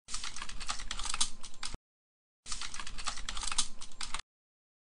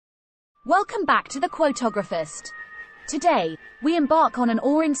Welcome back to the Quotographist. Today, we embark on an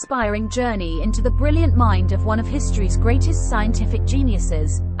awe-inspiring journey into the brilliant mind of one of history's greatest scientific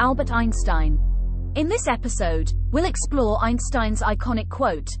geniuses, Albert Einstein. In this episode, we'll explore Einstein's iconic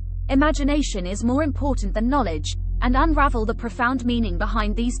quote, "Imagination is more important than knowledge," and unravel the profound meaning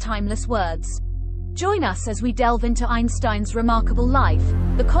behind these timeless words. Join us as we delve into Einstein's remarkable life,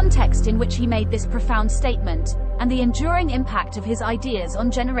 the context in which he made this profound statement, and the enduring impact of his ideas on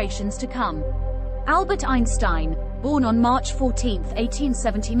generations to come. Albert Einstein, born on March 14,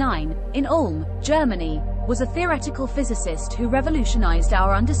 1879, in Ulm, Germany, was a theoretical physicist who revolutionized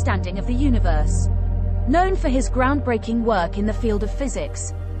our understanding of the universe. Known for his groundbreaking work in the field of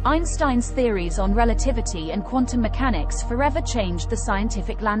physics, Einstein's theories on relativity and quantum mechanics forever changed the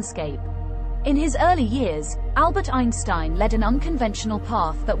scientific landscape. In his early years, Albert Einstein led an unconventional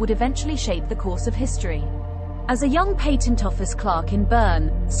path that would eventually shape the course of history. As a young patent office clerk in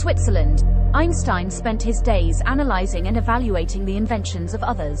Bern, Switzerland, Einstein spent his days analyzing and evaluating the inventions of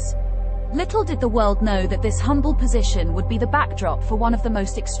others. Little did the world know that this humble position would be the backdrop for one of the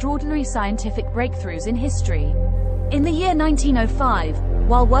most extraordinary scientific breakthroughs in history. In the year 1905,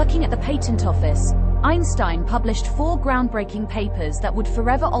 while working at the patent office, Einstein published 4 groundbreaking papers that would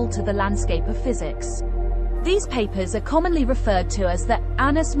forever alter the landscape of physics. These papers are commonly referred to as the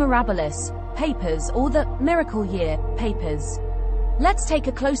Annus Mirabilis papers or the Miracle Year papers. Let's take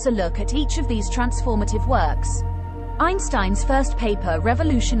a closer look at each of these transformative works. Einstein's first paper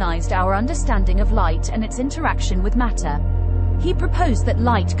revolutionized our understanding of light and its interaction with matter. He proposed that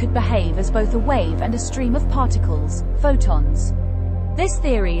light could behave as both a wave and a stream of particles, photons. This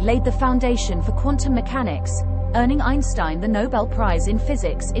theory laid the foundation for quantum mechanics, earning Einstein the Nobel Prize in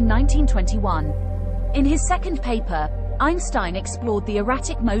Physics in 1921. In his second paper, Einstein explored the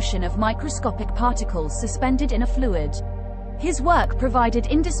erratic motion of microscopic particles suspended in a fluid. His work provided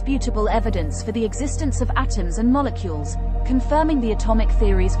indisputable evidence for the existence of atoms and molecules, confirming the atomic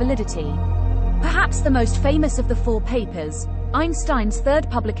theory's validity. Perhaps the most famous of the 4 papers, Einstein's third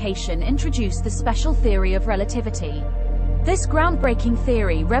publication introduced the special theory of relativity. This groundbreaking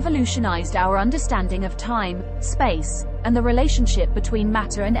theory revolutionized our understanding of time, space, and the relationship between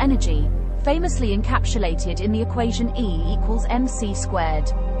matter and energy, famously encapsulated in the equation E equals mc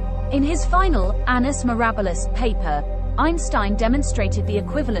squared. In his final, Annus Mirabilis paper, Einstein demonstrated the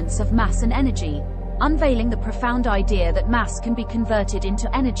equivalence of mass and energy, unveiling the profound idea that mass can be converted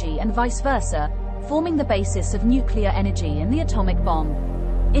into energy and vice versa, forming the basis of nuclear energy and the atomic bomb.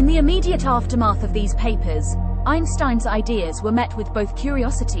 In the immediate aftermath of these papers, Einstein's ideas were met with both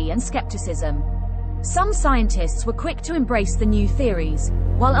curiosity and skepticism. Some scientists were quick to embrace the new theories,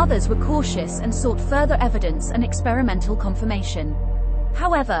 while others were cautious and sought further evidence and experimental confirmation.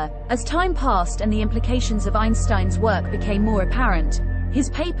 However, as time passed and the implications of Einstein's work became more apparent, his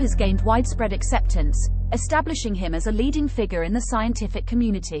papers gained widespread acceptance, establishing him as a leading figure in the scientific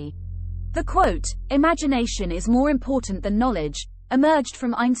community. The quote, "Imagination is more important than knowledge," emerged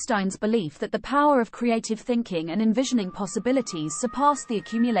from Einstein's belief that the power of creative thinking and envisioning possibilities surpassed the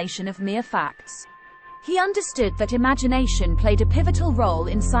accumulation of mere facts. He understood that imagination played a pivotal role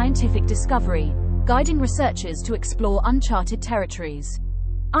in scientific discovery, guiding researchers to explore uncharted territories.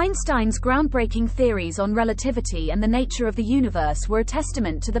 Einstein's groundbreaking theories on relativity and the nature of the universe were a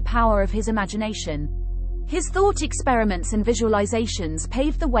testament to the power of his imagination. His thought experiments and visualizations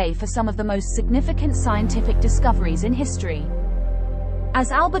paved the way for some of the most significant scientific discoveries in history.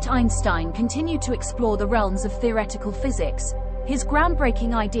 As Albert Einstein continued to explore the realms of theoretical physics, his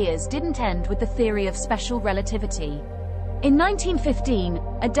groundbreaking ideas didn't end with the theory of special relativity. In 1915,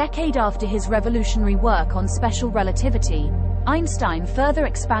 a decade after his revolutionary work on special relativity, Einstein further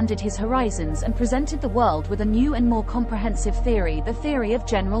expanded his horizons and presented the world with a new and more comprehensive theory, the theory of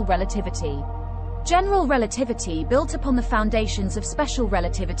general relativity. General relativity built upon the foundations of special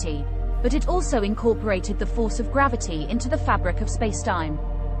relativity, but it also incorporated the force of gravity into the fabric of spacetime.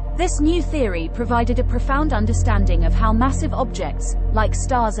 This new theory provided a profound understanding of how massive objects, like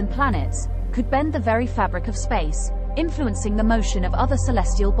stars and planets, could bend the very fabric of space, influencing the motion of other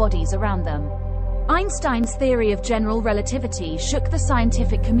celestial bodies around them. Einstein's theory of general relativity shook the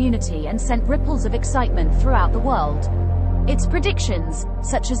scientific community and sent ripples of excitement throughout the world. Its predictions,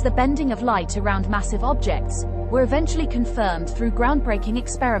 such as the bending of light around massive objects, were eventually confirmed through groundbreaking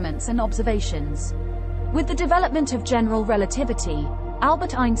experiments and observations. With the development of general relativity,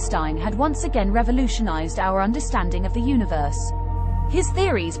 Albert Einstein had once again revolutionized our understanding of the universe. His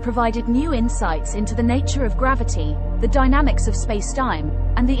theories provided new insights into the nature of gravity, the dynamics of space-time,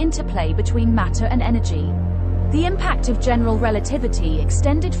 and the interplay between matter and energy. The impact of general relativity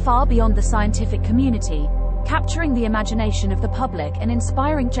extended far beyond the scientific community, capturing the imagination of the public and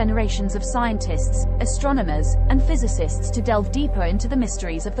inspiring generations of scientists, astronomers, and physicists to delve deeper into the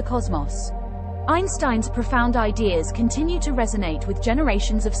mysteries of the cosmos. Einstein's profound ideas continue to resonate with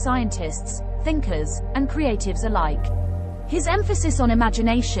generations of scientists, thinkers, and creatives alike. His emphasis on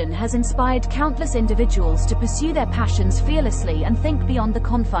imagination has inspired countless individuals to pursue their passions fearlessly and think beyond the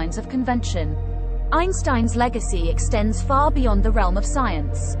confines of convention. Einstein's legacy extends far beyond the realm of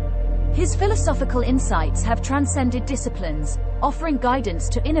science. His philosophical insights have transcended disciplines, offering guidance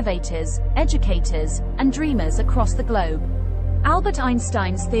to innovators, educators, and dreamers across the globe. Albert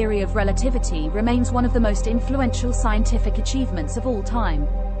Einstein's theory of relativity remains one of the most influential scientific achievements of all time.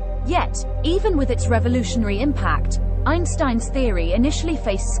 Yet, even with its revolutionary impact, Einstein's theory initially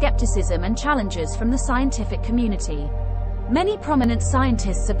faced skepticism and challenges from the scientific community. Many prominent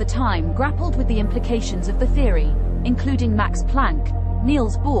scientists of the time grappled with the implications of the theory, including Max Planck,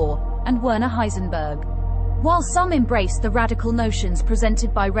 Niels Bohr, and Werner Heisenberg. While some embraced the radical notions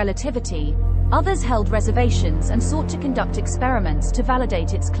presented by relativity, others held reservations and sought to conduct experiments to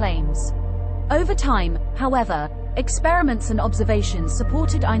validate its claims. Over time, however, experiments and observations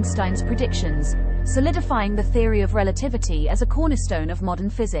supported Einstein's predictions, solidifying the theory of relativity as a cornerstone of modern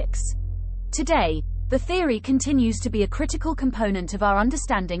physics. Today, the theory continues to be a critical component of our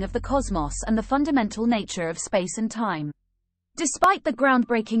understanding of the cosmos and the fundamental nature of space and time. Despite the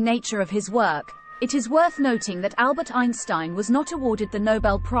groundbreaking nature of his work, it is worth noting that Albert Einstein was not awarded the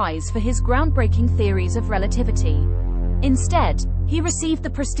Nobel Prize for his groundbreaking theories of relativity. Instead, he received the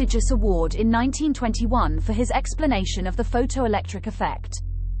prestigious award in 1921 for his explanation of the photoelectric effect.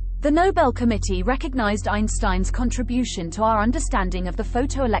 The Nobel Committee recognized Einstein's contribution to our understanding of the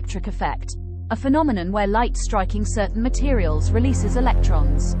photoelectric effect, a phenomenon where light striking certain materials releases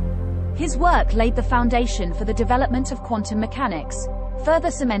electrons. His work laid the foundation for the development of quantum mechanics, further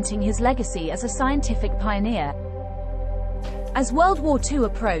cementing his legacy as a scientific pioneer. As World War II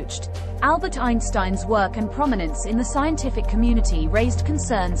approached, Albert Einstein's work and prominence in the scientific community raised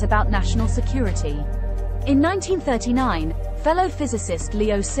concerns about national security. In 1939, fellow physicist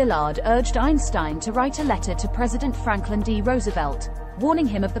Leo Szilard urged Einstein to write a letter to President Franklin D. Roosevelt, warning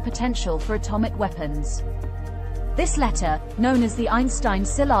him of the potential for atomic weapons. This letter, known as the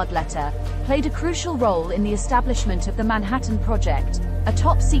Einstein-Szilard letter, played a crucial role in the establishment of the Manhattan Project, a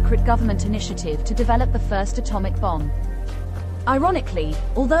top-secret government initiative to develop the first atomic bomb. Ironically,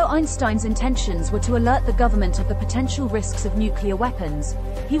 although Einstein's intentions were to alert the government of the potential risks of nuclear weapons,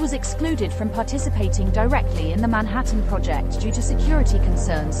 he was excluded from participating directly in the Manhattan Project due to security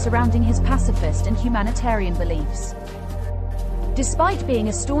concerns surrounding his pacifist and humanitarian beliefs. Despite being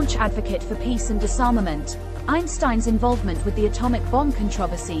a staunch advocate for peace and disarmament, Einstein's involvement with the atomic bomb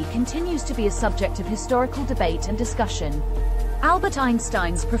controversy continues to be a subject of historical debate and discussion. Albert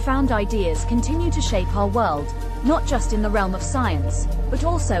Einstein's profound ideas continue to shape our world, not just in the realm of science, but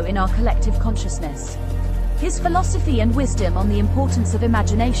also in our collective consciousness. His philosophy and wisdom on the importance of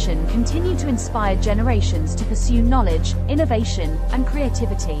imagination continue to inspire generations to pursue knowledge, innovation, and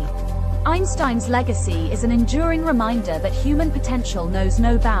creativity. Einstein's legacy is an enduring reminder that human potential knows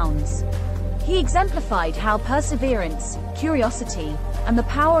no bounds. He exemplified how perseverance, curiosity, and the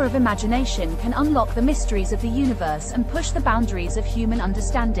power of imagination can unlock the mysteries of the universe and push the boundaries of human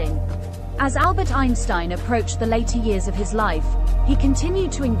understanding. As Albert Einstein approached the later years of his life, he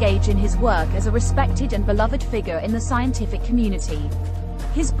continued to engage in his work as a respected and beloved figure in the scientific community.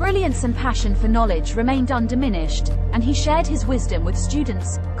 His brilliance and passion for knowledge remained undiminished, and he shared his wisdom with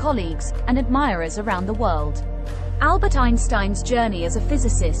students, colleagues, and admirers around the world. Albert Einstein's journey as a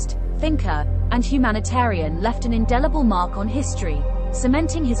physicist, thinker, and humanitarian left an indelible mark on history,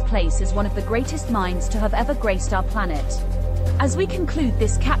 cementing his place as one of the greatest minds to have ever graced our planet. As we conclude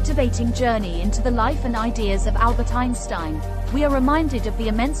this captivating journey into the life and ideas of Albert Einstein, we are reminded of the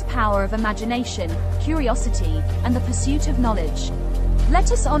immense power of imagination, curiosity, and the pursuit of knowledge.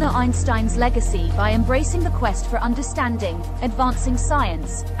 Let us honor Einstein's legacy by embracing the quest for understanding, advancing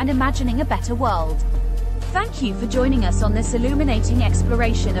science, and imagining a better world. Thank you for joining us on this illuminating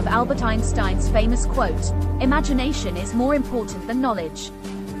exploration of Albert Einstein's famous quote, "Imagination is more important than knowledge."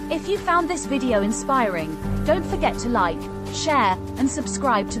 If you found this video inspiring, don't forget to like, share, and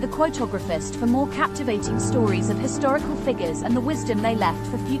subscribe to the Quotographist for more captivating stories of historical figures and the wisdom they left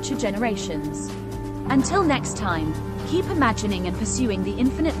for future generations. Until next time, keep imagining and pursuing the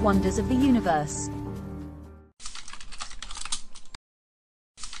infinite wonders of the universe.